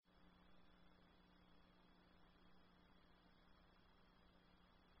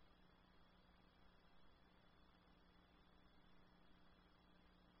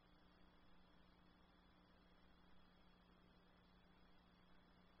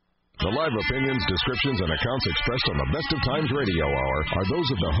The live opinions, descriptions, and accounts expressed on the Best of Times Radio Hour are those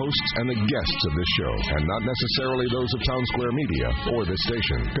of the hosts and the guests of this show, and not necessarily those of Town Square Media or this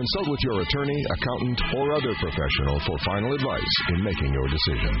station. Consult with your attorney, accountant, or other professional for final advice in making your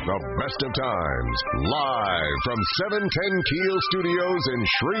decision. The Best of Times, live from 710 Keel Studios in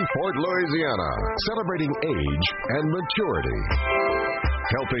Shreveport, Louisiana, celebrating age and maturity.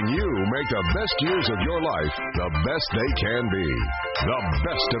 Helping you make the best years of your life the best they can be. The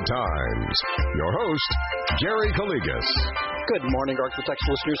Best of Times. Your host, Gary Calligas. Good morning, Architects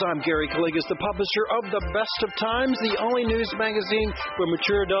listeners. I'm Gary Calligas, the publisher of The Best of Times, the only news magazine for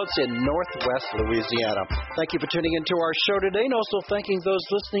mature adults in Northwest Louisiana. Thank you for tuning into our show today, and also thanking those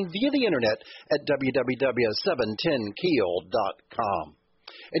listening via the internet at www.710keel.com.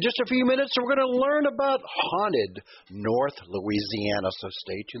 In just a few minutes, we're going to learn about haunted North Louisiana, so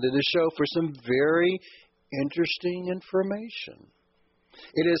stay tuned to the show for some very interesting information.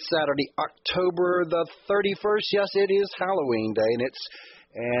 It is Saturday, October the 31st. Yes, it is Halloween Day,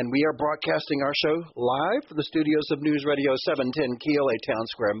 and we are broadcasting our show live from the studios of News Radio 710 Keel, a Town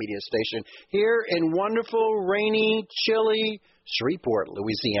Square media station, here in wonderful, rainy, chilly Shreveport,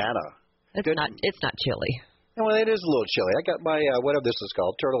 Louisiana. It's not chilly. Well, it is a little chilly. I got my, whatever this is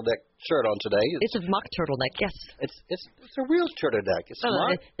called, turtleneck shirt on today. It's a mock turtleneck, yes. It's a real turtleneck. It's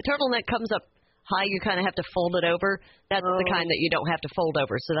the turtleneck comes up high. You kind of have to fold it over. That's the kind that you don't have to fold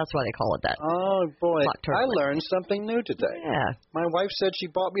over, so that's why they call it that. Oh, boy. I learned something new today. Yeah. My wife said she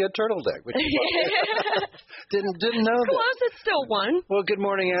bought me a turtleneck. Which didn't know that. Close, it's still one. Well, good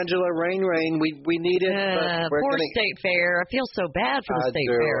morning, Angela. Rain. We need it. Poor State Fair. I feel so bad for the State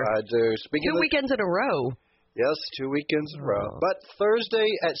Fair. I do. Speaking 2 weekends in a row. Yes, 2 weekends in a row. But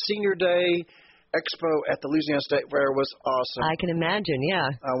Thursday at Senior Day Expo at the Louisiana State Fair was awesome. I can imagine, yeah.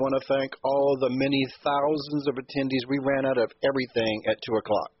 I want to thank all the many thousands of attendees. We ran out of everything at 2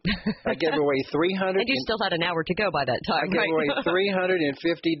 o'clock. I gave away 300. And you still had an hour to go by that time, I gave away 350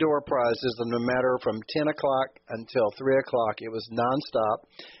 door prizes, and no matter from 10 o'clock until 3 o'clock, it was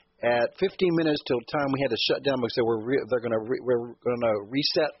nonstop. At 15 minutes till time, we had to shut down because we're going to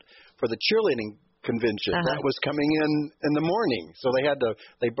reset for the cheerleading convention that was coming in the morning. So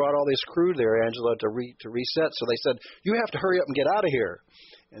they brought all this crew there, Angela, to reset. So they said, you have to hurry up and get out of here.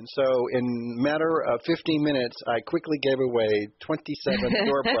 And so in a matter of 15 minutes, I quickly gave away 27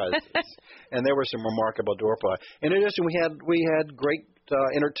 door prizes. And there were some remarkable door prizes. In addition, we had great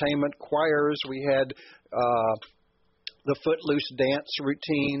entertainment, choirs. We had the Footloose dance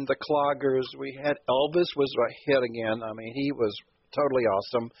routine, the Cloggers. We had Elvis was a hit again. I mean, he was totally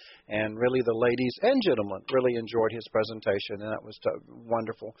awesome, and really the ladies and gentlemen really enjoyed his presentation, and that was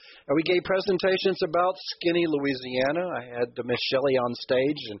wonderful. And we gave presentations about Skinny, Louisiana. I had Miss Shelley on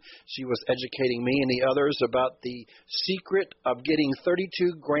stage, and she was educating me and the others about the secret of getting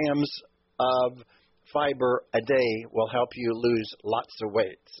 32 grams of fiber a day will help you lose lots of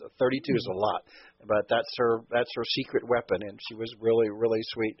weight. So 32 is a lot, but that's her secret weapon, and she was really, really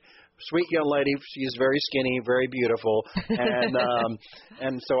sweet. Sweet young lady. She is very skinny, very beautiful, and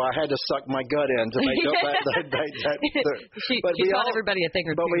so I had to suck my gut in to make up that. She taught everybody a thing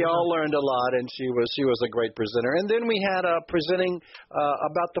or two. But we all learned a lot, and she was a great presenter. And then we had presenting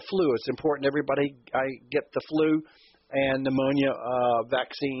about the flu. It's important everybody get the flu and pneumonia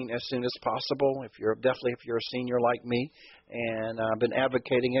vaccine as soon as possible. If you're a senior like me. And I've been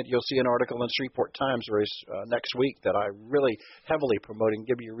advocating it. You'll see an article in Shreveport Times next week that I really heavily promote and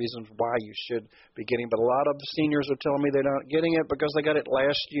give you reasons why you should be getting. But a lot of the seniors are telling me they're not getting it because they got it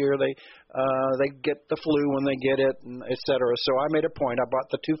last year. They get the flu when they get it, and et cetera. So I made a point. I bought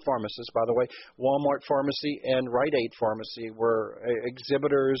the two pharmacists, by the way. Walmart Pharmacy and Rite Aid Pharmacy were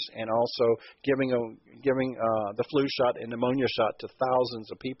exhibitors and also giving the flu shot and pneumonia shot to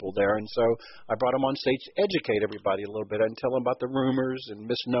thousands of people there. And so I brought them on stage to educate everybody a little bit and tell them about the rumors and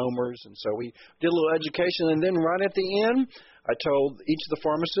misnomers. And so we did a little education. And then right at the end, I told each of the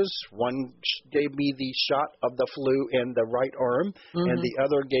pharmacists, one gave me the shot of the flu in the right arm, and the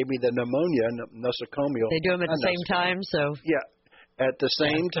other gave me the pneumonia, nosocomial. They do them at the same time, so. Yeah, at the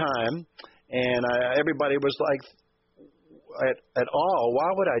same time. And everybody was like, at all, why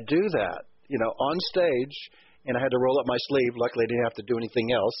would I do that? You know, on stage, and I had to roll up my sleeve. Luckily, I didn't have to do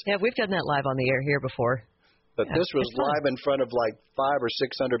anything else. Yeah, we've done that live on the air here before. But this was live in front of like 500 or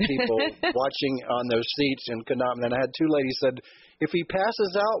 600 people watching on those seats and could not. And then I had two ladies said, if he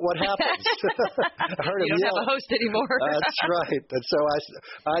passes out, what happens? I heard you don't have a host anymore. That's right. And so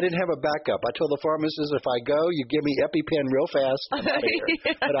I didn't have a backup. I told the pharmacist, if I go, you give me EpiPen real fast. I'm out of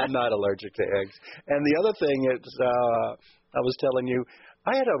here. But I'm not allergic to eggs. And the other thing is, I was telling you,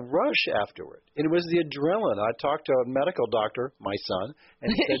 I had a rush afterward. It was the adrenaline. I talked to a medical doctor, my son,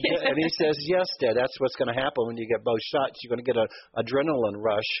 and he says, yes, Dad, that's what's going to happen when you get both shots. You're going to get an adrenaline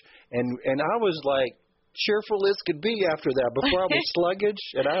rush. And I was like, cheerful as could be after that. Before I was sluggish,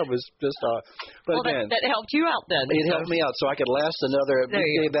 and I was just but well, again, that helped you out then. It helped me out, so I could last another. We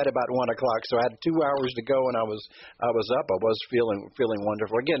gave that about 1 o'clock, so I had 2 hours to go, and I was up. I was feeling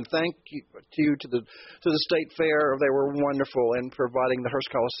wonderful. Again, thank you to the State Fair. They were wonderful in providing the Hearst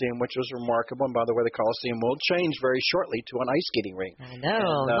Coliseum, which was remarkable. And by the way, the Coliseum will change very shortly to an ice skating rink. I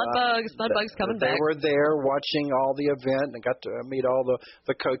know. Mud bugs coming back. They were there watching all the event and got to meet all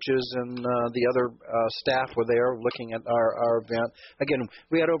the coaches and the other staff were there looking at our event. Again,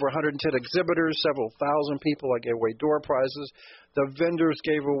 we had over 110 exhibitors, several thousand people. I gave away door prizes. The vendors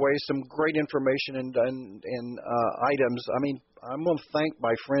gave away some great information and items. I mean, I'm going to thank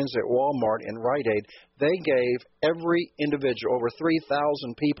my friends at Walmart and Rite Aid. They gave every individual, over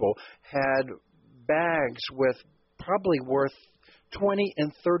 3,000 people, had bags with probably worth $20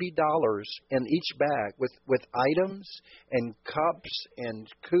 and $30 in each bag with items and cups and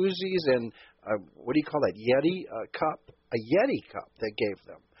koozies and what do you call that, Yeti cup? A Yeti cup they gave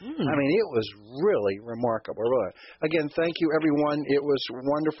them. I mean, it was really remarkable. Really. Again, thank you, everyone. It was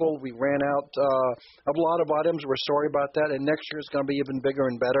wonderful. We ran out of a lot of items. We're sorry about that. And next year it's going to be even bigger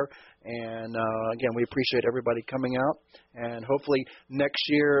and better. And, again, we appreciate everybody coming out. And hopefully next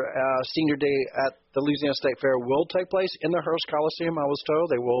year, Senior Day at the Louisiana State Fair will take place in the Hearst Coliseum, I was told.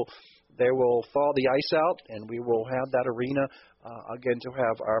 They will thaw the ice out, and we will have that arena, again, to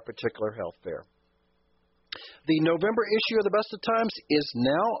have our particular health fair. The November issue of the Best of Times is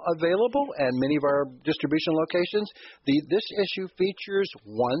now available at many of our distribution locations. This issue features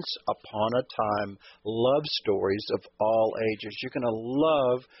Once Upon a Time love stories of all ages. You're going to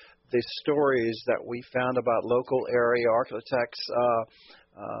love the stories that we found about local area architects,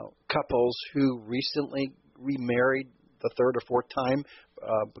 couples who recently remarried the third or fourth time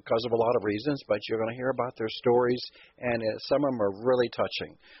because of a lot of reasons, but you're going to hear about their stories, and some of them are really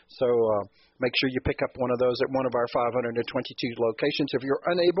touching. So make sure you pick up one of those at one of our 522 locations. If you're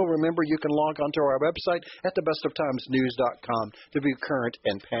unable, remember you can log onto our website at thebestoftimesnews.com to view current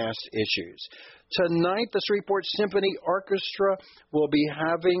and past issues. Tonight, the Shreveport Symphony Orchestra will be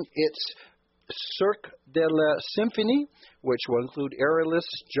having its Cirque de la Symphonie, which will include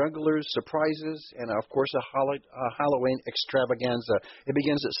aerialists, jugglers, surprises, and, of course, a Halloween extravaganza. It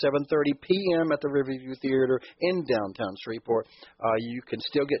begins at 7:30 p.m. at the Riverview Theater in downtown Shreveport. You can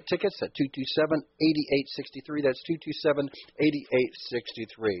still get tickets at 227-8863. That's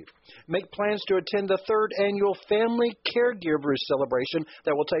 227-8863. Make plans to attend the third annual Family Caregivers Celebration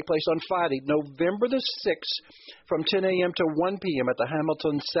that will take place on Friday, November the 6th, from 10 a.m. to 1 p.m. at the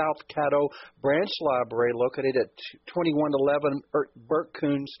Hamilton South Caddo Branch Library, located at 2111 Burt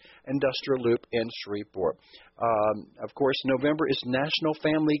Coons Industrial Loop in Shreveport. Of course, November is National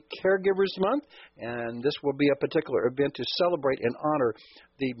Family Caregivers Month, and this will be a particular event to celebrate and honor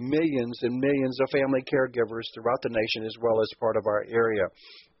the millions and millions of family caregivers throughout the nation as well as part of our area.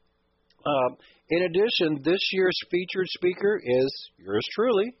 In addition, this year's featured speaker is yours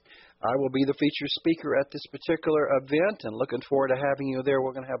truly. I will be the featured speaker at this particular event, and looking forward to having you there.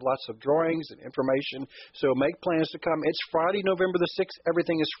 We're going to have lots of drawings and information, so make plans to come. It's Friday, November the 6th.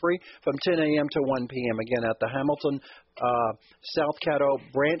 Everything is free from 10 a.m. to 1 p.m. Again, at the Hamilton South Caddo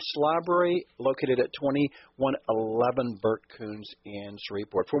Branch Library, located at 2111 Burt Coons in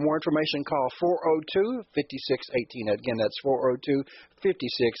Shreveport. For more information, call 402-5618. Again, that's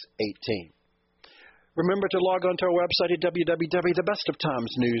 402-5618. Remember to log on to our website at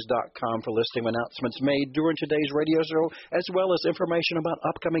www.thebestoftimesnews.com for listing announcements made during today's radio show, as well as information about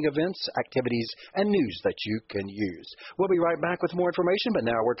upcoming events, activities, and news that you can use. We'll be right back with more information, but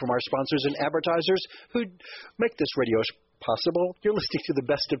now a word from our sponsors and advertisers who make this radio possible. You're listening to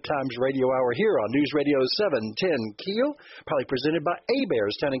the Best of Times Radio Hour here on News Radio 710 Keel, probably presented by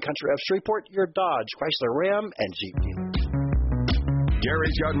A-Bears, Town and Country of Shreveport, your Dodge, Chrysler, Ram, and Jeep dealers.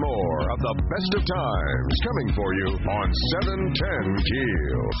 Gary's got more of the Best of Times coming for you on 710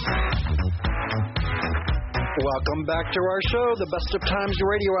 Keel. Welcome back to our show, the Best of Times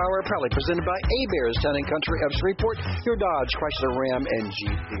Radio Hour, proudly presented by A-Bears, Town and Country of Shreveport, your Dodge, Chrysler, Ram, and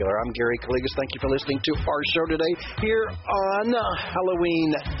Jeep dealer. I'm Gary Calligas. Thank you for listening to our show today here on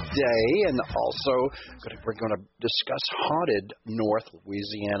Halloween today, and also we're going to discuss haunted North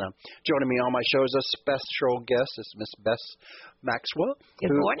Louisiana. Joining me on my show is a special guest. It's Miss Bess Maxwell.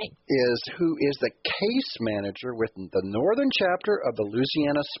 Good morning. Who is the case manager with the northern chapter of the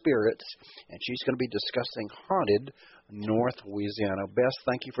Louisiana Spirits, and she's going to be discussing haunted North Louisiana. Bess,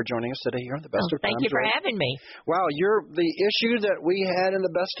 thank you for joining us today here on the Best of Times. Thank you for having me. Wow, the issue that we had in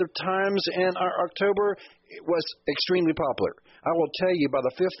the Best of Times in October was extremely popular. I will tell you, by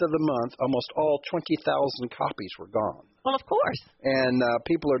the 5th of the month, almost all 20,000 copies were gone. Well, of course. And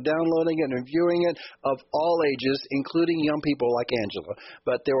people are downloading it and viewing it of all ages, including young people like Angela.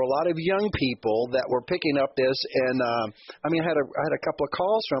 But there were a lot of young people that were picking up this. And, I had a couple of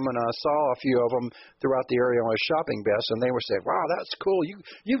calls from them, and I saw a few of them throughout the area on my shopping, Bess, and they were saying, wow, that's cool.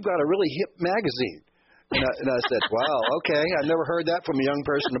 You've got a really hip magazine. And I said, wow, okay. I never heard that from a young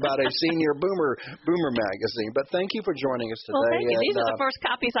person about a senior boomer magazine. But thank you for joining us today. Well, thank you. These are the first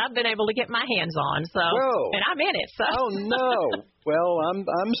copies I've been able to get my hands on. So, and I'm in it. So. Oh, no. Well,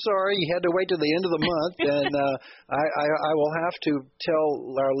 I'm sorry. You had to wait till the end of the month. And I will have to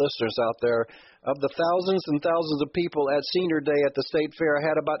tell our listeners out there, of the thousands and thousands of people at Senior Day at the State Fair, I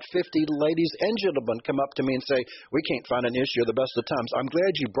had about 50 ladies and gentlemen come up to me and say, we can't find an issue of the Best of Times. I'm glad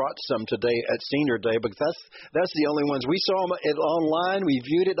you brought some today at Senior Day, because that's the only ones. We saw them online, we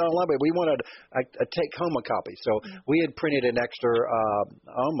viewed it online, but we wanted a take-home copy. So we had printed an extra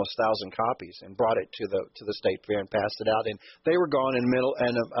almost 1,000 copies and brought it to the State Fair and passed it out. And they were gone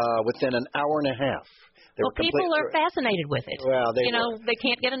within an hour and a half. Well, people are fascinated with it. Well, they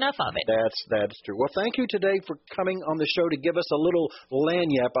can't get enough of it. That's true. Well, thank you today for coming on the show to give us a little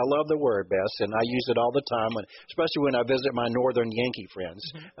lagniappe. I love the word, Bess, and I use it all the time, especially when I visit my northern Yankee friends.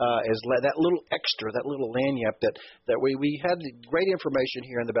 Is that little extra, that little lagniappe that we had great information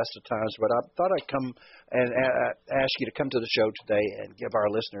here in the Best of Times, but I thought I'd come and ask you to come to the show today and give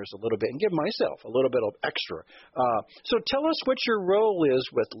our listeners a little bit, and give myself a little bit of extra. So tell us what your role is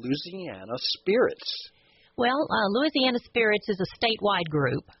with Louisiana Spirits. Well, Louisiana Spirits is a statewide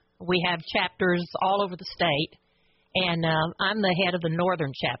group. We have chapters all over the state, and I'm the head of the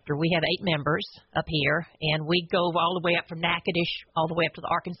northern chapter. We have 8 members up here, and we go all the way up from Natchitoches, all the way up to the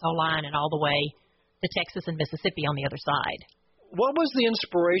Arkansas line, and all the way to Texas and Mississippi on the other side. What was the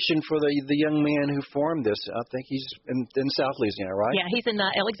inspiration for the young man who formed this? I think he's in South Louisiana, right? Yeah, he's in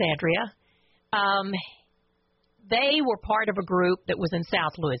Alexandria. They were part of a group that was in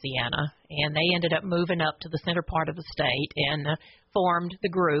South Louisiana, and they ended up moving up to the center part of the state and formed the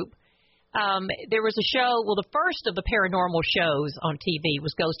group. There was a show, the first of the paranormal shows on TV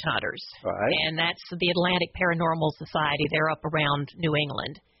was Ghost Hunters, right. And that's the Atlantic Paranormal Society. They're up around New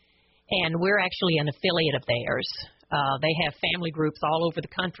England, and we're actually an affiliate of theirs. They have family groups all over the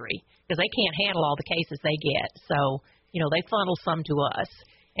country because they can't handle all the cases they get, so they funnel some to us.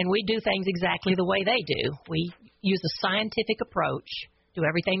 And we do things exactly the way they do. We use a scientific approach to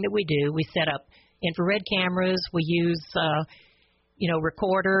everything that we do. We set up infrared cameras. We use,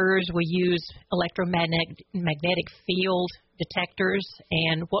 recorders. We use electromagnetic field detectors.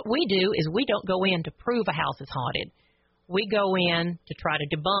 And what we do is we don't go in to prove a house is haunted. We go in to try to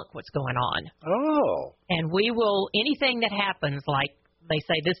debunk what's going on. Oh. And we will, anything that happens, like they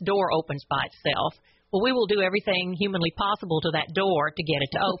say this door opens by itself, well, we will do everything humanly possible to that door to get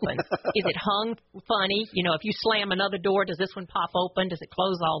it to open. Is it hung funny? If you slam another door, does this one pop open? Does it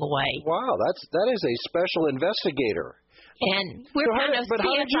close all the way? Wow, that is a special investigator. And we're kind of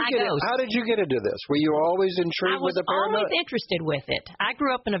how did you get into this? Were you always intrigued with the paranormal? I was always interested with it. I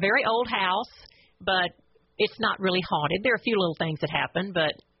grew up in a very old house, but it's not really haunted. There are a few little things that happen,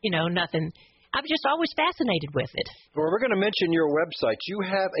 but, nothing. I'm just always fascinated with it. Well, we're going to mention your website. You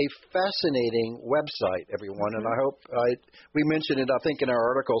have a fascinating website, everyone, and I hope we mentioned it, I think, in our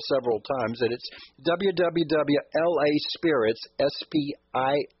article several times, and it's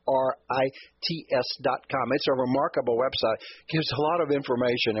www.laspirits.com. It's a remarkable website. It gives a lot of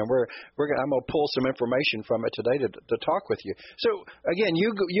information, and I'm going to pull some information from it today to talk with you. So, again,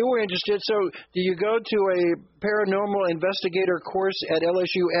 you were interested. So, do you go to a paranormal investigator course at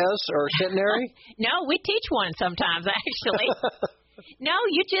LSUS or Centenary? No, we teach one sometimes, actually. No,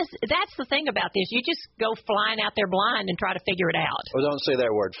 that's the thing about this. You just go flying out there blind and try to figure it out. Oh, don't say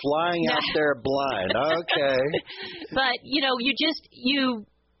that word. Flying out there blind. Okay. But, you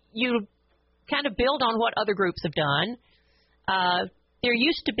kind of build on what other groups have done. There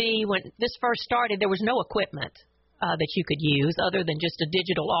used to be, when this first started, there was no equipment that you could use other than just a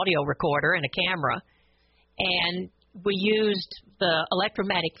digital audio recorder and a camera. And we used the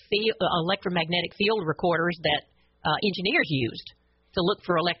electromagnetic field recorders that engineers used. to look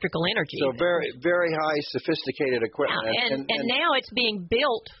for electrical energy. So very, very high sophisticated equipment. And now it's being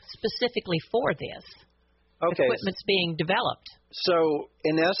built specifically for this. Okay. Equipment's being developed. So,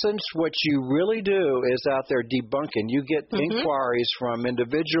 in essence, what you really do is out there debunking. You get inquiries from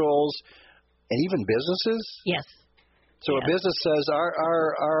individuals and even businesses. Yes. So a business says our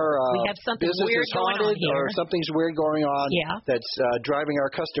we have something business weird is haunted going on here. or something's weird going on that's driving our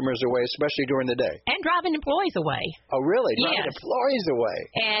customers away, especially during the day. And driving employees away. Oh, really? Yes. Driving employees away.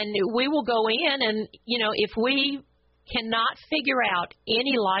 And we will go in and, if we cannot figure out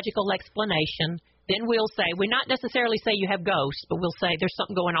any logical explanation, then we'll say, we not necessarily say you have ghosts, but we'll say there's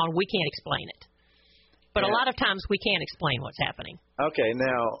something going on, we can't explain it. But a lot of times we can't explain what's happening. Okay,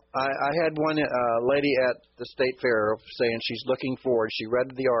 now, I had one lady at the State Fair saying she's looking forward. She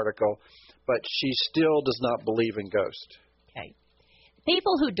read the article, but she still does not believe in ghosts. Okay.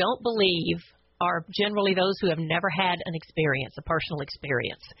 People who don't believe are generally those who have never had an experience, a personal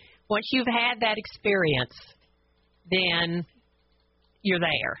experience. Once you've had that experience, then you're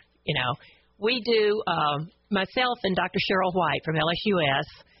there, We do, myself and Dr. Cheryl White from LSUS,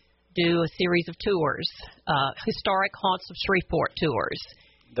 do a series of tours, historic haunts of Shreveport tours.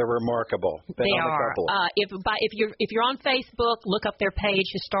 They're remarkable. They are. If you're on Facebook, look up their page,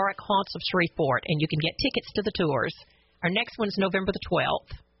 Historic Haunts of Shreveport, and you can get tickets to the tours. Our next one's November the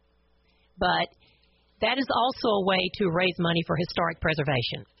 12th. But that is also a way to raise money for historic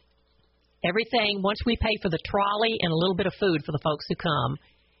preservation. Everything, once we pay for the trolley and a little bit of food for the folks who come,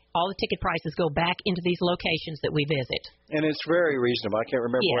 all the ticket prices go back into these locations that we visit. And it's very reasonable. I can't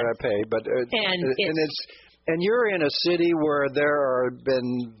remember what I paid, but and you're in a city where there have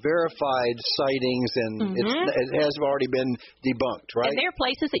been verified sightings, and it has already been debunked, right? And there are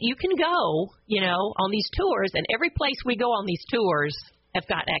places that you can go, on these tours, and every place we go on these tours have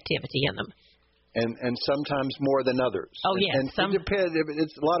got activity in them. And sometimes more than others. Oh, yes. And it depends.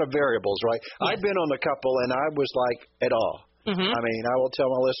 It's a lot of variables, right? Yes. I've been on a couple, and I was like, at awe. I mean, I will tell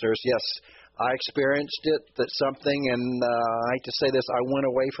my listeners, yes, I experienced it, that something, and I hate to say this, I went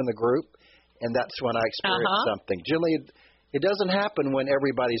away from the group, and that's when I experienced something. Generally, it doesn't happen when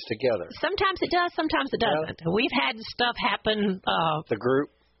everybody's together. Sometimes it does, sometimes it doesn't. We've had stuff happen. The group?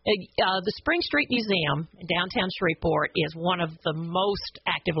 The Spring Street Museum in downtown Shreveport is one of the most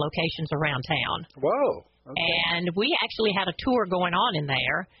active locations around town. Whoa. Okay. And we actually had a tour going on in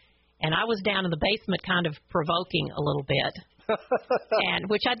there, and I was down in the basement kind of provoking a little bit. And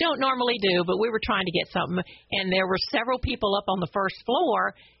which I don't normally do, but we were trying to get something, and there were several people up on the first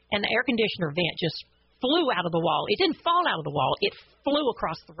floor, and the air conditioner vent just flew out of the wall. It didn't fall out of the wall; it flew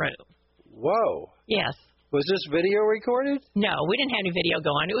across the room. Whoa! Yes. Was this video recorded? No, we didn't have any video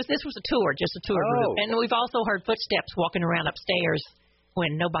going. This was a tour, just a tour group, and we've also heard footsteps walking around upstairs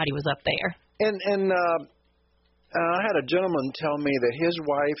when nobody was up there. And I had a gentleman tell me that his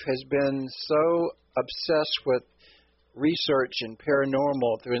wife has been so obsessed with research and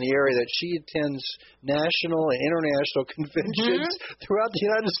paranormal through in the area that she attends national and international conventions throughout the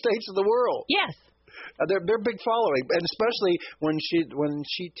United States and the world. Yes. They're big following, and especially when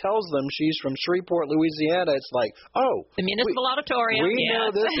she tells them she's from Shreveport, Louisiana, it's like, the Municipal Auditorium. We know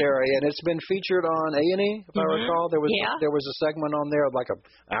this area, and it's been featured on A&E, if I recall. There was a segment on there, like an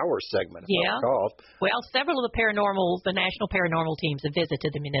hour segment, if I recall. Well, several of the national paranormal teams have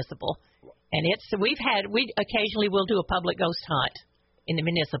visited the Municipal, and we occasionally will do a public ghost hunt in the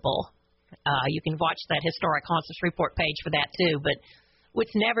Municipal. You can watch that Historic Haunts of Shreveport page for that too, but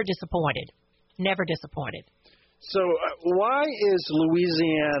it's never disappointed. Never disappointed. So why is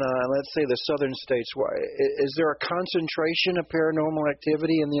Louisiana, let's say the southern states, is there a concentration of paranormal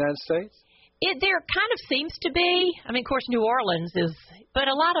activity in the United States? There kind of seems to be. I mean, of course, New Orleans is, but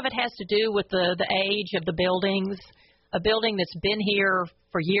a lot of it has to do with the age of the buildings. A building that's been here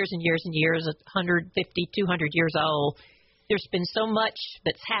for years and years and years, 150, 200 years old, there's been so much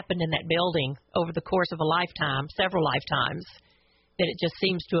that's happened in that building over the course of a lifetime, several lifetimes, that it just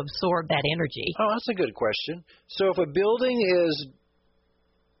seems to absorb that energy. Oh, that's a good question. So if a building is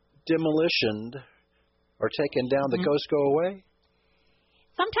demolitioned or taken down, the ghosts go away?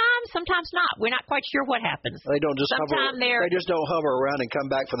 Sometimes not. We're not quite sure what happens. They don't just hover. They just don't hover around and come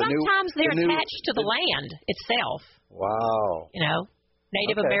back for the new. Sometimes they're attached to the land itself. Wow.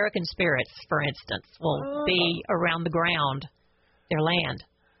 Native American spirits, for instance, will be around the ground, their land.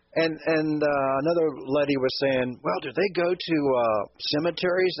 And another lady was saying, well, do they go to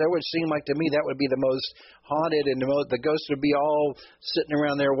cemeteries? That would seem like to me that would be the most haunted, and the ghosts would be all sitting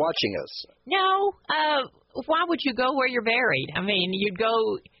around there watching us. No. Why would you go where you're buried? I mean,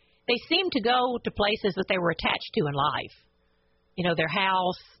 they seem to go to places that they were attached to in life. Their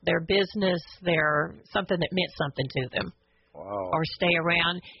house, their business, something that meant something to them. Wow. or stay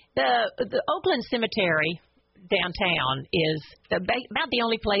around. The Oakland Cemetery downtown is about the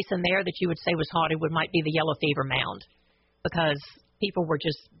only place in there that you would say was haunted might be the Yellow Fever Mound, because people were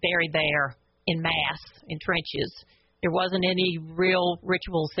just buried there in mass in trenches. There wasn't any real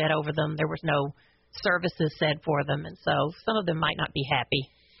ritual said over them. There was no services said for them, and so some of them might not be happy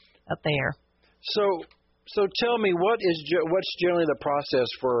up there. So tell me, what's generally the process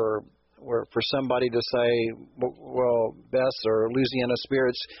for somebody to say, well, Bess or Louisiana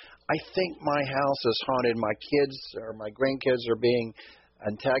Spirits, I think my house is haunted. My kids or my grandkids are being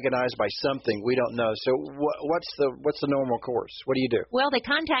antagonized by something we don't know. So what's the normal course? What do you do? Well, they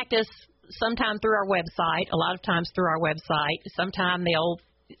contact us sometime through our website. A lot of times through our website. Sometime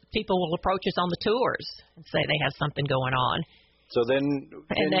people will approach us on the tours and say they have something going on. So then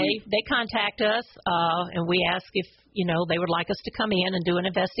they contact us, and we ask if they would like us to come in and do an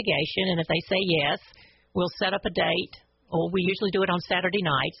investigation. And if they say yes, we'll set up a date. Well, we usually do it on Saturday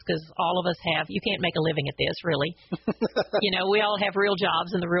nights because all of us you can't make a living at this, really. We all have real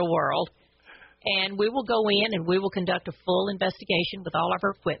jobs in the real world. And we will go in and we will conduct a full investigation with all of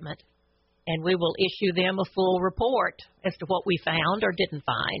our equipment. And we will issue them a full report as to what we found or didn't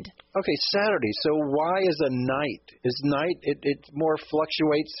find. Okay, Saturday. So why is a night? Is night, it more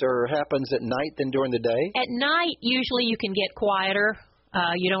fluctuates or happens at night than during the day? At night, usually you can get quieter.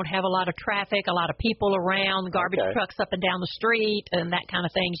 You don't have a lot of traffic, a lot of people around, garbage trucks up and down the street, and that kind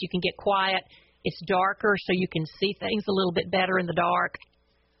of things. You can get quiet. It's darker, so you can see things a little bit better in the dark.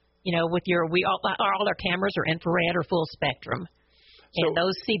 With all our cameras are infrared or full spectrum, and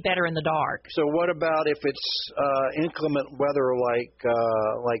those see better in the dark. So what about if it's inclement weather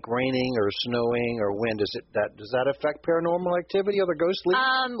like raining or snowing or wind? Does that affect paranormal activity or the ghostly?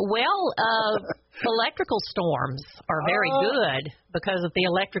 Electrical storms are very good because of the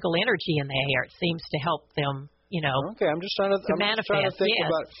electrical energy in the air. It seems to help them, Okay, I'm just trying to think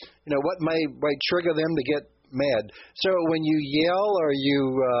about, what may trigger them to get mad. So when you yell or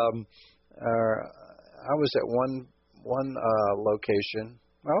you, I was at one location,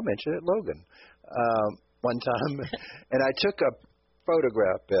 I'll mention it, Logan, one time, and I took a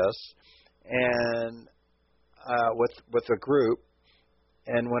photograph, Bess, and with a group,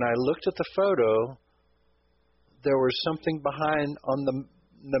 and when I looked at the photo, there was something behind on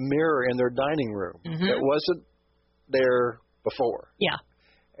the mirror in their dining room that wasn't there before. Yeah.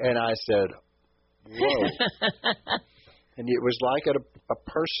 And I said, whoa. And it was like a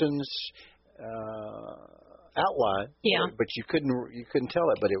person's outline. Yeah. But you couldn't tell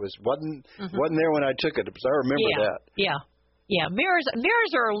it, but it wasn't there when I took it. So I remember that. Yeah. Yeah. Mirrors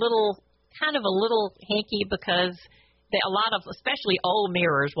are a little hinky because a lot of, especially old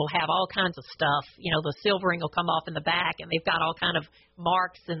mirrors, will have all kinds of stuff. The silvering will come off in the back, and they've got all kind of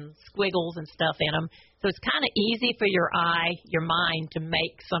marks and squiggles and stuff in them. So it's kind of easy for your mind to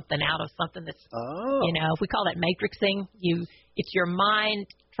make something out of something that's, we call that matrixing. It's your mind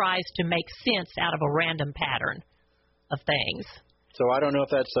tries to make sense out of a random pattern of things. So I don't know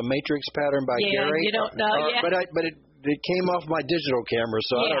if that's a matrix pattern by Gary. You don't know. But it came off my digital camera,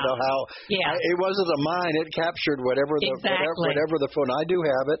 so I don't know how. Yeah. It wasn't a mine. It captured whatever the phone. I do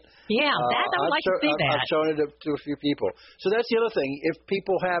have it. Yeah, I would like to see that. I've shown it to a few people. So that's the other thing. If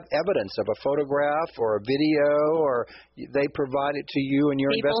people have evidence of a photograph or a video, or they provide it to you and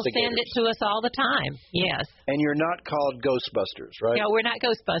your investigators. People send it to us all the time. Yes. And you're not called Ghostbusters, right? No, we're not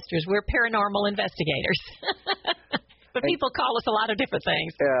Ghostbusters. We're paranormal investigators. But people call us a lot of different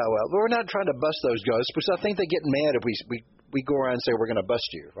things. Yeah, well, we're not trying to bust those ghosts, because I think they get mad if we go around and say we're going to bust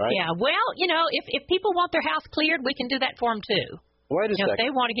you, right? Yeah, well, if people want their house cleared, we can do that for them, too. Wait a second. If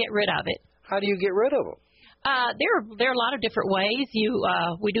they want to get rid of it. How do you get rid of them? There are a lot of different ways.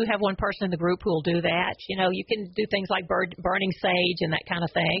 We do have one person in the group who will do that. You can do things like burning sage and that kind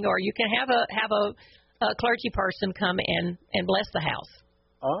of thing, or you can have a clergy person come in and bless the house.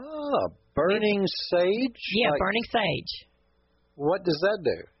 Burning sage? Yeah, burning sage. What does that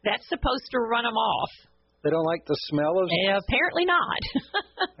do? That's supposed to run them off. They don't like the smell of it? Apparently not.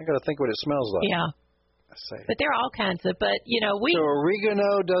 I got to think what it smells like. Yeah. But there are all kinds of, we... So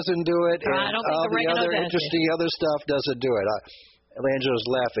oregano doesn't do it, and I don't think all the other interesting other stuff doesn't do it. Angela's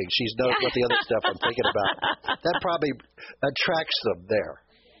laughing. She knows what the other stuff I'm thinking about. That probably attracts them there.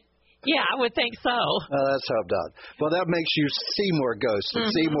 Yeah, I would think so. That's how I'm done. Well, that makes you see more ghosts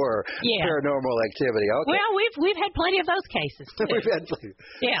and see more paranormal activity. Okay. Well, we've had plenty of those cases, too. We've had plenty.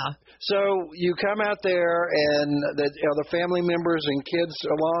 Yeah. So you come out there, and are the family members and kids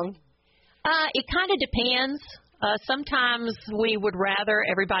along? It kind of depends. Sometimes we would rather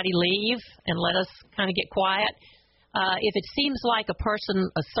everybody leave and let us kind of get quiet. If it seems like a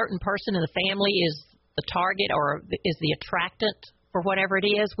certain person in the family is the target or is the attractant for whatever it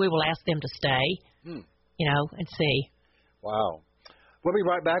is, we will ask them to stay, and see. Wow. We'll be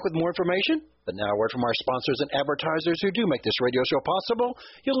right back with more information. But now a word from our sponsors and advertisers who do make this radio show possible.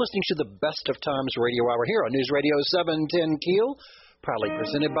 You're listening to the Best of Times Radio Hour here on News Radio 710 Keel, proudly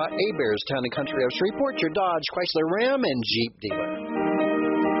presented by Heberts Town and Country of Shreveport, your Dodge, Chrysler, Ram, and Jeep dealer.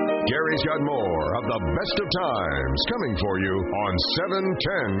 Gary's got more of the Best of Times coming for you on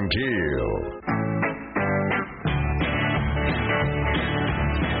 710 Keel.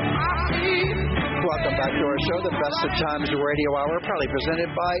 Welcome back to our show, the Best of Times Radio Hour, proudly presented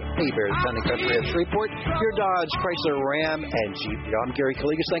by Heberts Town and Country of Shreveport, your Dodge, Chrysler, Ram, and Jeep. I'm Gary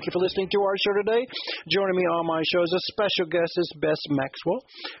Calligas. Thank you for listening to our show today. Joining me on my show is a special guest, is Bess Maxwell,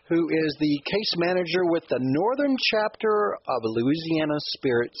 who is the case manager with the Northern Chapter of Louisiana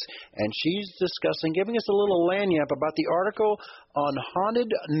Spirits, and she's discussing, giving us a little lagniappe about the article on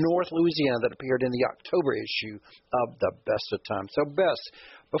Haunted North Louisiana that appeared in the October issue of the Best of Times. So, Bess,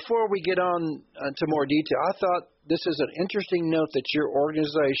 before we get on to more detail, I thought this is an interesting note that your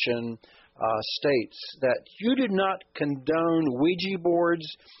organization states that you do not condone Ouija boards,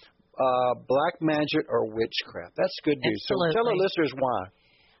 black magic, or witchcraft. That's good news. Absolutely. So tell our listeners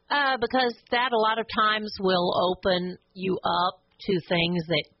why. Because that a lot of times will open you up to things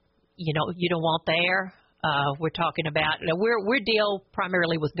that you don't want there. We're talking about we deal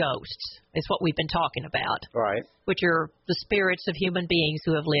primarily with ghosts. Is what we've been talking about. Right. Which are the spirits of human beings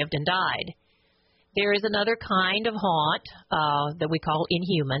who have lived and died. There is another kind of haunt that we call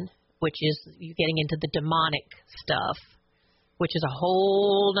inhuman, which is you getting into the demonic stuff, which is a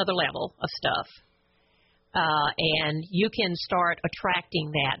whole other level of stuff. And you can start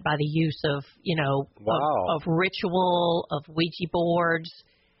attracting that by the use of of ritual, of Ouija boards.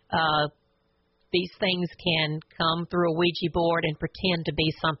 These things can come through a Ouija board and pretend to be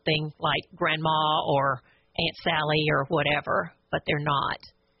something like Grandma or Aunt Sally or whatever, but they're not.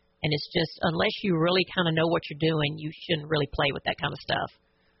 And it's just, unless you really kind of know what you're doing, you shouldn't really play with that kind of stuff.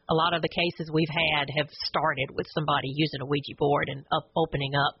 A lot of the cases we've had have started with somebody using a Ouija board and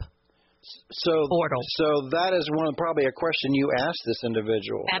opening up portals. So that is probably a question you asked this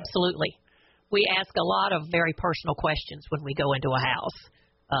individual. Absolutely. We ask a lot of very personal questions when we go into a house.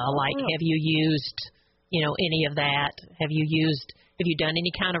 Like, have you used, any of that? Have you done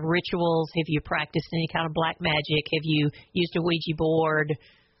any kind of rituals? Have you practiced any kind of black magic? Have you used a Ouija board?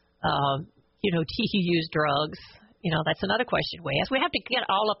 Do you use drugs? That's another question we ask. We have to get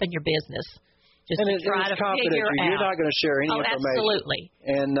all up in your business. Just and to try to figure out. You're not going to share any information. Absolutely.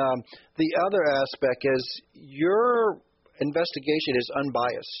 And the other aspect is your investigation is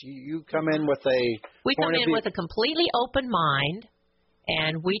unbiased. You come in with We come in with a completely open mind.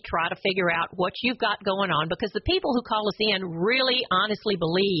 And we try to figure out what you've got going on, because the people who call us in really honestly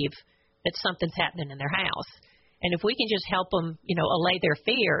believe that something's happening in their house. And if we can just help them, allay their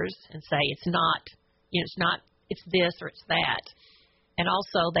fears and say it's not, it's this or it's that. And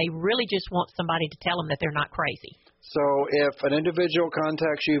also they really just want somebody to tell them that they're not crazy. So if an individual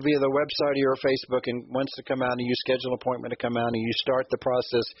contacts you via the website or your Facebook and wants to come out and you schedule an appointment to come out and you start the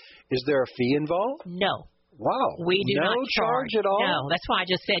process, is there a fee involved? No. Wow. We do not charge at all? No, that's why I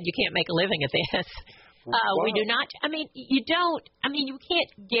just said you can't make a living at this. Wow. We do not. You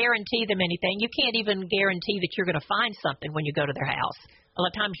can't guarantee them anything. You can't even guarantee that you're going to find something when you go to their house. A lot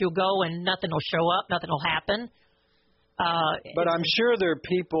of times you'll go and nothing will show up, nothing will happen. But I'm sure there are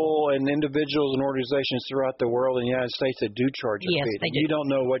people and individuals and organizations throughout the world in the United States that do charge a fee. Yes, they do. You don't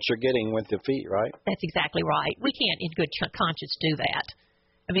know what you're getting with the fee, right? That's exactly right. We can't in good conscience do that.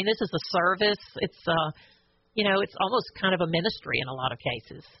 This is a service. It's it's almost kind of a ministry in a lot of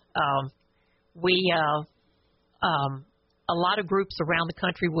cases. A lot of groups around the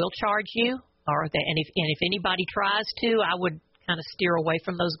country will charge you, and if anybody tries to, I would kind of steer away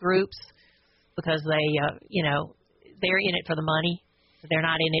from those groups, because they're in it for the money. They're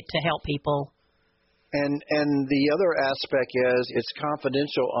not in it to help people. And the other aspect is it's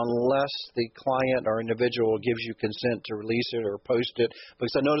confidential unless the client or individual gives you consent to release it or post it.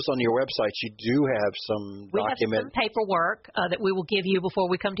 Because I noticed on your website you do have some document. We have some paperwork that we will give you before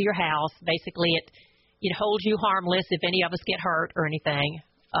we come to your house. Basically, it holds you harmless if any of us get hurt or anything,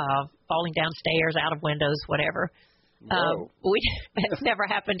 falling downstairs, out of windows, whatever. That's never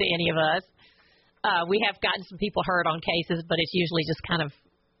happened to any of us. We have gotten some people hurt on cases, but it's usually just kind of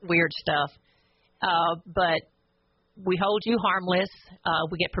weird stuff. But we hold you harmless.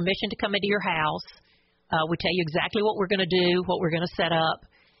 We get permission to come into your house. We tell you exactly what we're going to do, what we're going to set up,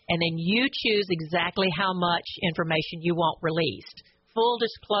 and then you choose exactly how much information you want released. Full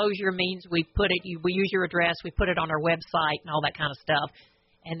disclosure means we use your address, we put it on our website and all that kind of stuff.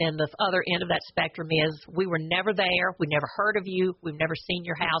 And then the other end of that spectrum is we were never there, we've never heard of you, we've never seen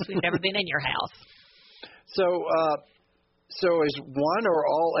your house, we've never been in your house. So is one or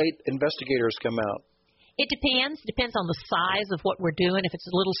all 8 investigators come out? It depends. Depends on the size of what we're doing. If it's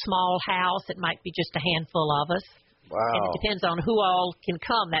a little small house, it might be just a handful of us. Wow. And it depends on who all can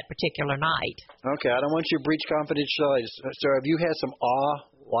come that particular night. Okay, I don't want you to breach confidentiality. So have you had some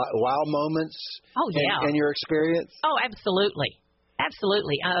wow moments in your experience? Oh, absolutely.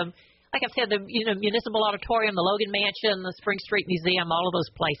 Absolutely. Like I said, the Municipal Auditorium, the Logan Mansion, the Spring Street Museum, all of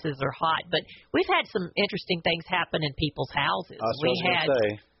those places are hot. But we've had some interesting things happen in people's houses. We had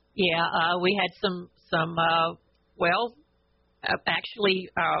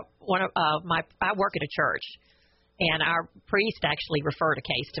I work at a church, and our priest actually referred a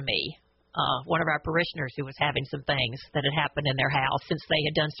case to me. One of our parishioners who was having some things that had happened in their house since they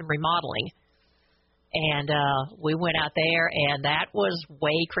had done some remodeling. And we went out there, and that was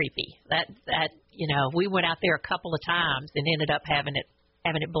way creepy. We went out there a couple of times and ended up having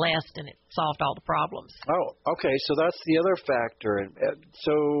it blessed, and it solved all the problems. Oh, okay. So that's the other factor. And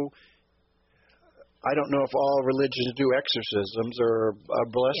so I don't know if all religions do exorcisms or a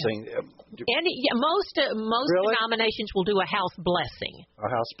blessing. Yeah. Most really? denominations will do a house blessing. A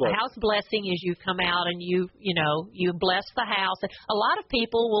house blessing. A house blessing is you come out and you bless the house. A lot of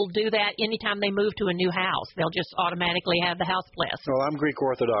people will do that anytime they move to a new house. They'll just automatically have the house blessed. Well, I'm Greek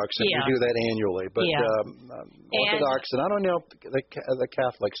Orthodox, and we do that annually. But Orthodox, and I don't know if the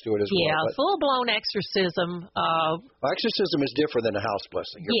Catholics do it as well. Yeah, full-blown exorcism. Exorcism is different than a house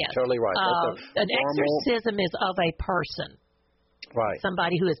blessing. You're totally right. An exorcism is of a person. Right.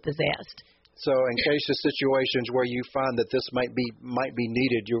 Somebody who is possessed. So in case of situations where you find that this might be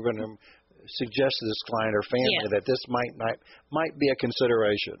needed, you're going to suggest to this client or family that this might be a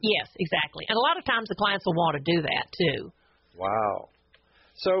consideration. Yes, exactly. And a lot of times the clients will want to do that too. Wow.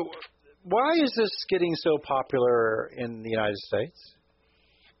 So why is this getting so popular in the United States?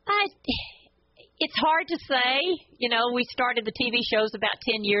 It's hard to say. We started the TV shows about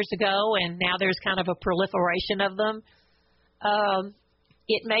 10 years ago, and now there's kind of a proliferation of them.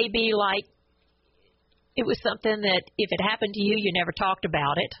 It may be like it was something that if it happened to you, you never talked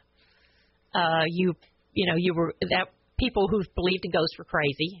about it. People who believed in ghosts were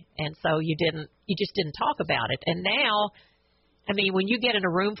crazy, and so you just didn't talk about it. And now, when you get in a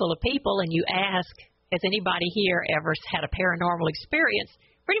room full of people and you ask, has anybody here ever had a paranormal experience?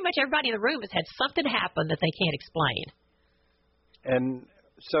 Pretty much everybody in the room has had something happen that they can't explain. And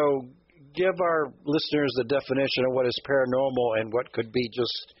so give our listeners the definition of what is paranormal and what could be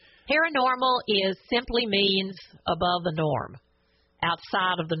just... Paranormal simply means above the norm,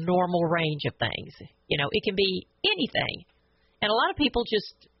 outside of the normal range of things. It can be anything. And a lot of people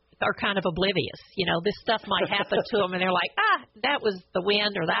just are kind of oblivious. This stuff might happen to them, and they're like, that was the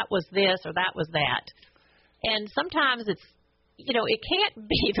wind, or that was this, or that was that. And sometimes it's, it can't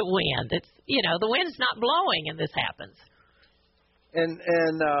be the wind. It's, the wind's not blowing and this happens. And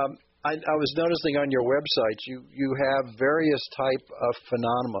I was noticing on your website you have various type of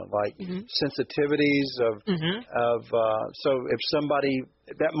phenomena like sensitivities of so if somebody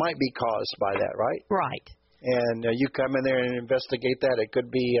that might be caused by that, right? Right. And you come in there and investigate that. It could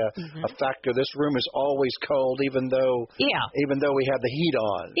be a factor. This room is always cold, even though we have the heat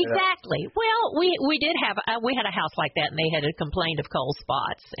on. Exactly. Well, we did have we had a house like that, and they had complained of cold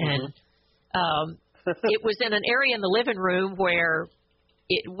spots, and it was in an area in the living room where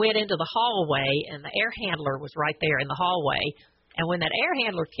it went into the hallway, and the air handler was right there in the hallway. And when that air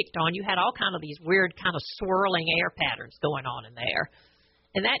handler kicked on, you had all kind of these weird kind of swirling air patterns going on in there,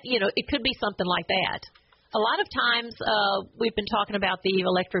 and that it could be something like that. A lot of times, we've been talking about the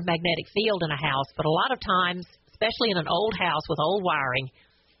electromagnetic field in a house, but a lot of times, especially in an old house with old wiring,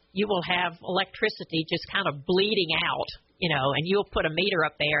 you will have electricity just kind of bleeding out, and you'll put a meter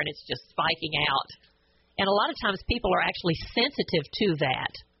up there and it's just spiking out. And a lot of times people are actually sensitive to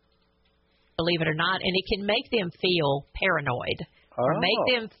that, believe it or not, and it can make them feel paranoid or make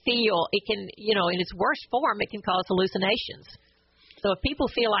them feel, it can, in its worst form, it can cause hallucinations. So if people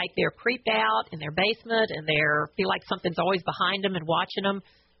feel like they're creeped out in their basement and feel like something's always behind them and watching them,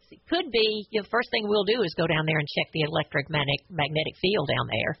 it could be, the first thing we'll do is go down there and check the electromagnetic field down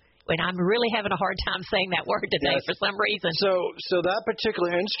there. And I'm really having a hard time saying that word today for some reason. So that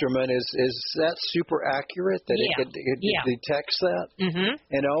particular instrument, is that super accurate that it detects that? Mm-hmm.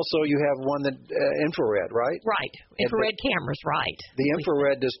 And also you have one that infrared, right? Right. Infrared cameras, right. The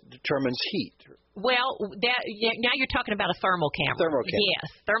infrared determines heat. Well, now you're talking about a thermal camera. Thermal camera. Yes,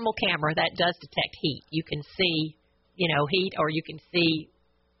 thermal camera that does detect heat. You can see, heat, or you can see,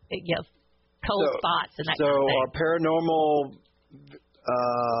 cold spots and that kind of thing. So paranormal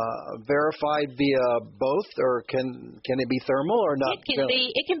verified via both, or can it be thermal or not?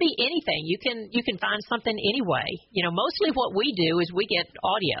 It can be anything. You can find something anyway. Mostly what we do is we get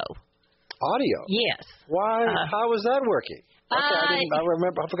audio. Audio? Yes. Why? How is that working? Okay,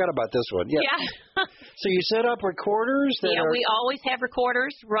 I forgot about this one. Yeah. So you set up recorders we always have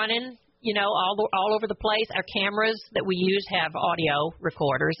recorders running, all over the place. Our cameras that we use have audio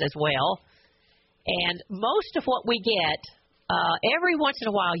recorders as well. And most of what we get, every once in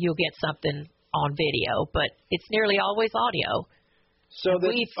a while you'll get something on video, but it's nearly always audio. So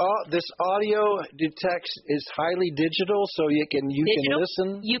this audio detects is highly digital, so you can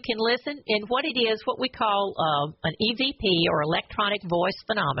listen? You can listen, and what it is, what we call an EVP, or electronic voice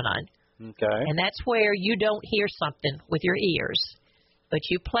phenomenon. Okay. And that's where you don't hear something with your ears, but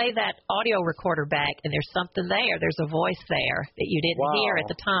you play that audio recorder back, and there's something there. There's a voice there that you didn't hear at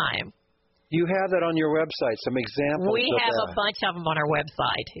the time. You have that on your website, some examples We have a bunch of them on our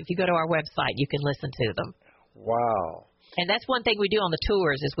website. If you go to our website, you can listen to them. Wow. And that's one thing we do on the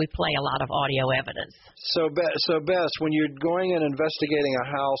tours is we play a lot of audio evidence. So Bess, when you're going and investigating a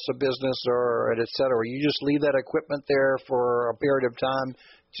house, a business, or et cetera, you just leave that equipment there for a period of time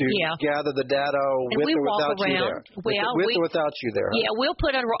to gather the data with or without you there? With or without you there? Yeah, we'll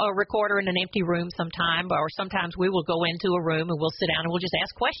put a recorder in an empty room sometime, or sometimes we will go into a room and we'll sit down and we'll just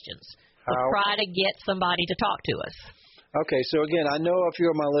ask questions. We'll try to get somebody to talk to us. Okay, so again, I know a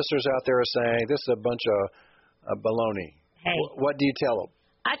few of my listeners out there are saying this is a bunch of baloney. Hey. What do you tell them?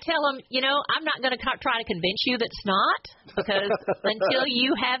 I tell them, I'm not going to try to convince you that it's not, because until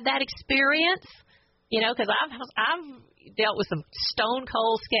you have that experience, because I've dealt with some stone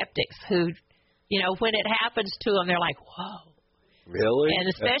cold skeptics who, when it happens to them, they're like, whoa. Really? And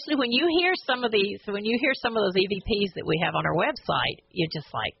especially when you hear some of those EVPs that we have on our website, you're just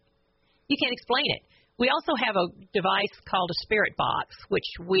like, you can't explain it. We also have a device called a spirit box, which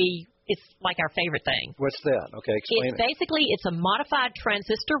it's like our favorite thing. What's that? Okay, explain it. Basically, it's a modified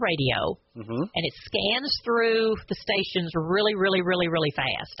transistor radio, and it scans through the stations really, really, really, really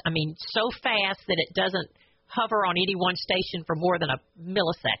fast. I mean, so fast that it doesn't hover on any one station for more than a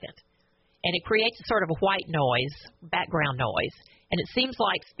millisecond. And it creates a sort of a white noise, background noise. And it seems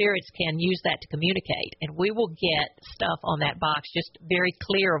like spirits can use that to communicate. And we will get stuff on that box, just very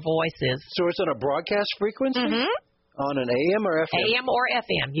clear voices. So it's on a broadcast frequency? On an AM or FM? AM or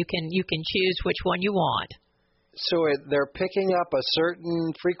FM. You can choose which one you want. So they're picking up a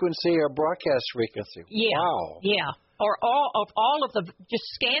certain frequency or broadcast frequency? Yeah. Wow. Yeah. Or all of the, just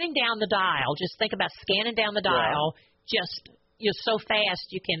scanning down the dial. Just think about scanning down the dial. You're so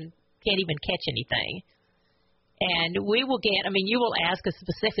fast you can't even catch anything. And we will get, you will ask a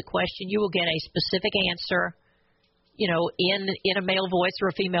specific question. You will get a specific answer, in a male voice or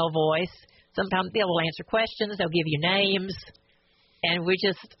a female voice. Sometimes they will answer questions. They'll give you names. And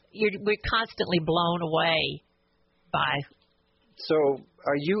we're constantly blown away by. So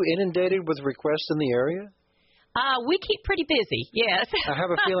are you inundated with requests in the area? We keep pretty busy, yes. I have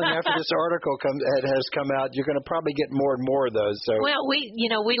a feeling after this article has come out, you're going to probably get more and more of those. So. Well,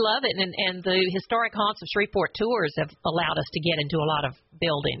 we love it, and the Historic Haunts of Shreveport tours have allowed us to get into a lot of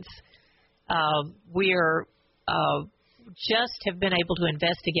buildings. We're just have been able to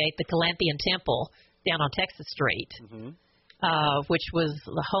investigate the Calanthian Temple down on Texas Street, which was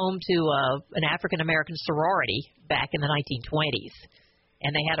the home to an African-American sorority back in the 1920s.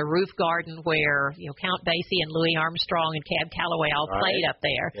 And they had a roof garden where, Count Basie and Louis Armstrong and Cab Calloway all played up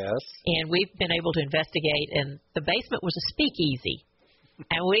there. Yes. And we've been able to investigate, and the basement was a speakeasy.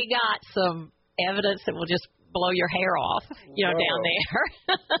 And we got some evidence that will just blow your hair off, down there.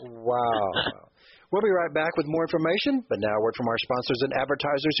 Wow. We'll be right back with more information, but now a word from our sponsors and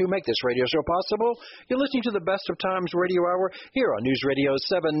advertisers who make this radio show possible. You're listening to the Best of Times Radio Hour here on News Radio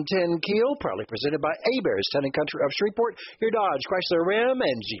 710 Keel, proudly presented by Hebert's Town and Country of Shreveport, your Dodge, Chrysler, Ram,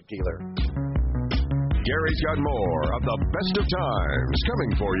 and Jeep dealer. Gary's got more of the Best of Times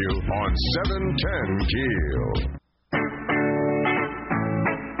coming for you on 710 Keel.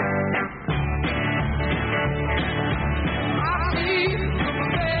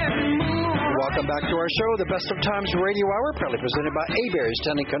 Welcome back to our show, the Best of Times Radio Hour, proudly presented by Hebert's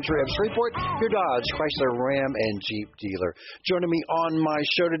Town and Country of Shreveport, your Dodge, Chrysler, Ram, and Jeep dealer. Joining me on my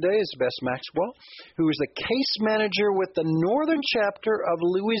show today is Bess Maxwell, who is the case manager with the Northern Chapter of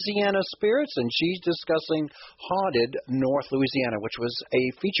Louisiana Spirits, and she's discussing Haunted North Louisiana, which was a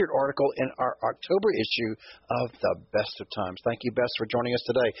featured article in our October issue of the Best of Times. Thank you, Bess, for joining us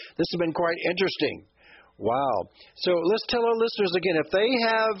today. This has been quite interesting. Wow. So let's tell our listeners again, if they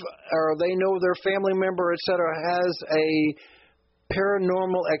have or they know their family member, et cetera, has a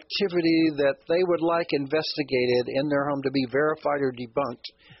paranormal activity that they would like investigated in their home to be verified or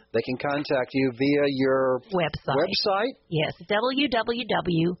debunked, they can contact you via your website. Yes,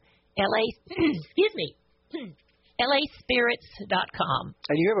 laspirits.com.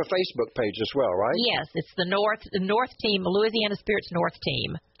 And you have a Facebook page as well, right? Yes, it's the North Team, Louisiana Spirits North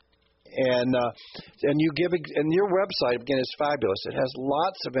Team. And you give, and your website again is fabulous. It has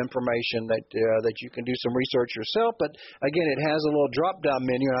lots of information that you can do some research yourself. But again, it has a little drop-down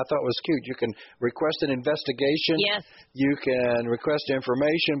menu, and I thought it was cute. You can request an investigation. Yes. You can request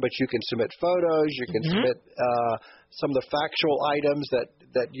information, but you can submit photos. You can submit some of the factual items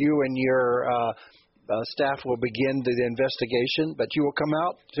that you and your staff will begin the investigation. But you will come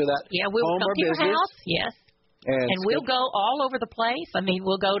out to that we'll home come or to your business. house. Yes. And we'll go all over the place. I mean,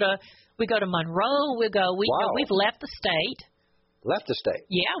 we go to Monroe. We've left the state. Left the state?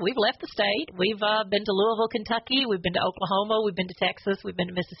 Yeah, we've left the state. We've been to Louisville, Kentucky. We've been to Oklahoma. We've been to Texas. We've been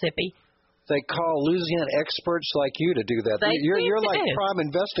to Mississippi. They call Louisiana experts like you to do that. You're like prime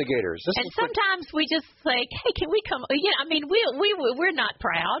investigators. Sometimes we just say, hey, can we come? Yeah, I mean, we're not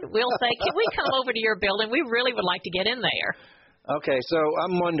proud. We'll say, can we come over to your building? We really would like to get in there. Okay, so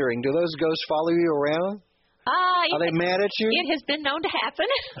I'm wondering, do those ghosts follow you around? Are they mad at you? It has been known to happen.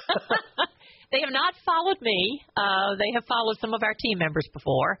 They have not followed me. They have followed some of our team members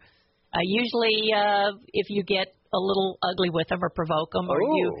before. Usually, if you get a little ugly with them or provoke them, or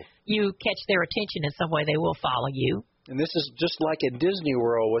you catch their attention in some way, they will follow you. And this is just like in Disney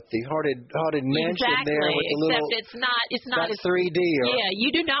World with the haunted mansion there with the little. Except it's not as 3D.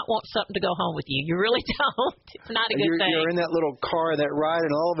 You do not want something to go home with you. You really don't. It's not a good thing. You're in that little car, that ride, and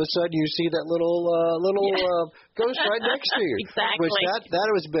all of a sudden you see that little ghost right next to you. Exactly. Which that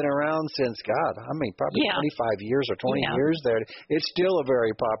has been around since probably 25 years or 20 years there. It's still a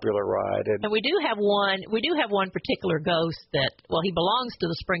very popular ride. And we do have one particular ghost that he belongs to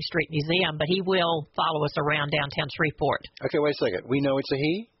the Spring Street Museum, but he will follow us around downtown Shreveport. Okay, wait a second. We know it's a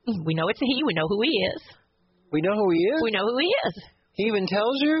he? We know it's a he. We know who he is. We know who he is? We know who he is. He even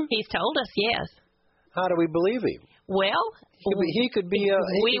tells you? He's told us, yes. How do we believe him? Well, he could be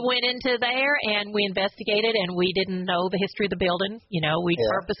we went into there and we investigated, and we didn't know the history of the building. We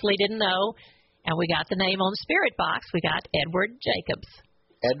purposely didn't know, and we got the name on the spirit box. We got Edward Jacobs.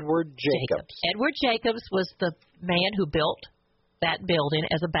 Edward Jacobs. Edward Jacobs was the man who built that building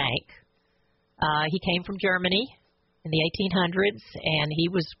as a bank. He came from Germany in the 1800s, and he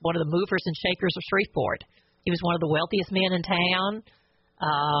was one of the movers and shakers of Shreveport. He was one of the wealthiest men in town.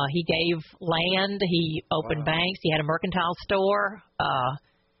 He gave land. He opened banks. He had a mercantile store.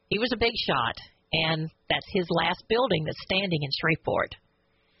 He was a big shot, and that's his last building that's standing in Shreveport.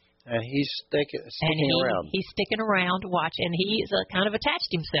 And he's sticking around. He's sticking around to watch, and he's kind of attached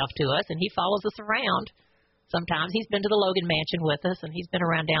himself to us, and he follows us around. Sometimes he's been to the Logan Mansion with us, and he's been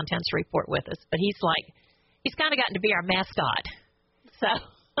around downtown Shreveport with us. But he's kind of gotten to be our mascot. So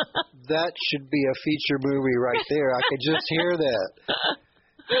that should be a feature movie right there. I could just hear that.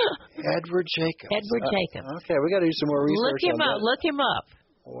 Edward Jacobs. Edward Jacobs. Okay, we got to do some more research on that. Look him up.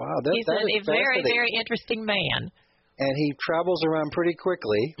 Wow, he's a very, very interesting man. And he travels around pretty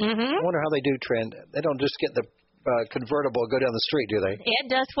quickly. Mm-hmm. I wonder how they do trend. They don't just get the convertible and go down the street, do they? Ed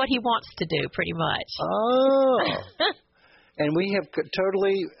does what he wants to do, pretty much. Oh. And we have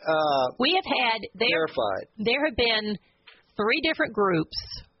totally verified. There have been 3 different groups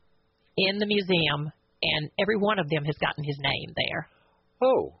in the museum, and every one of them has gotten his name there.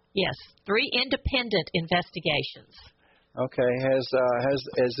 Oh. Yes, 3 independent investigations. Okay. Has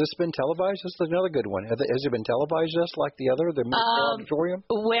this been televised? This is another good one. Has it been televised just like the other, the auditorium?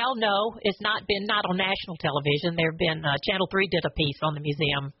 Well, no. It's not on national television. There have been Channel 3 did a piece on the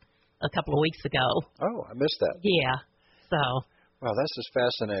museum a couple of weeks ago. Oh, I missed that. Yeah. So. Wow, this is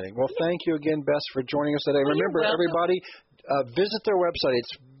fascinating. Well, thank you again, Bess, for joining us today. Remember, everybody, visit their website.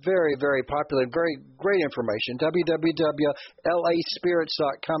 It's very, very popular, very great information,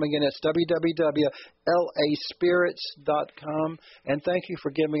 www.laspirits.com. Again, it's www.laspirits.com. And thank you for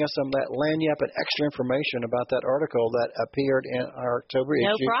giving us some of that lagniappe and extra information about that article that appeared in our October issue.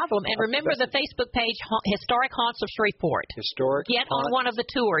 No problem. And remember the Facebook page, Historic Haunts of Shreveport. Get on one of the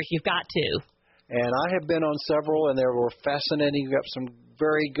tours. You've got to. And I have been on several, and they were fascinating. You got some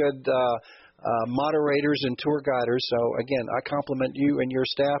very good moderators and tour guiders. So, again, I compliment you and your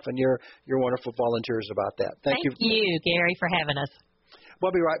staff and your wonderful volunteers about that. Thank you. Thank you, Gary, for having us.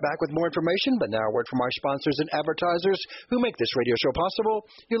 We'll be right back with more information, but now a word from our sponsors and advertisers who make this radio show possible.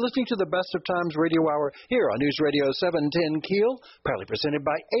 You're listening to the Best of Times Radio Hour here on News Radio 710 Keel, proudly presented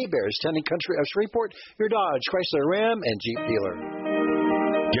by A-Bears, Town & Country of Shreveport, your Dodge, Chrysler, Ram, and Jeep dealer.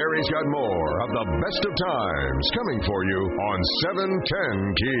 Gary's got more of the best of times coming for you on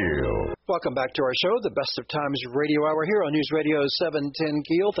 710 Keel. Welcome back to our show, the Best of Times Radio Hour here on News Radio 710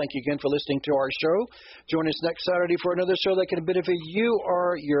 Keel. Thank you again for listening to our show. Join us next Saturday for another show that can benefit you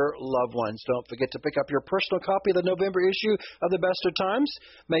or your loved ones. Don't forget to pick up your personal copy of the November issue of the Best of Times.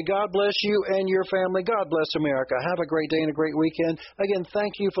 May God bless you and your family. God bless America. Have a great day and a great weekend. Again,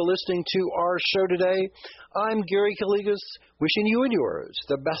 thank you for listening to our show today. I'm Gary Calligas, wishing you and yours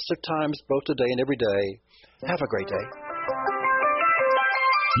the best of times both today and every day. Have a great day.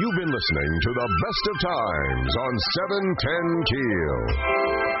 You've been listening to the Best of Times on 710 Keel.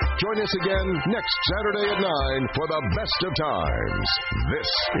 Join us again next Saturday at 9 for the Best of Times.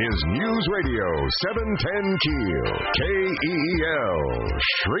 This is News Radio 710 Keel, KEEL,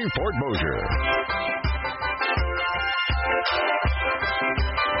 Shreveport, Bossier.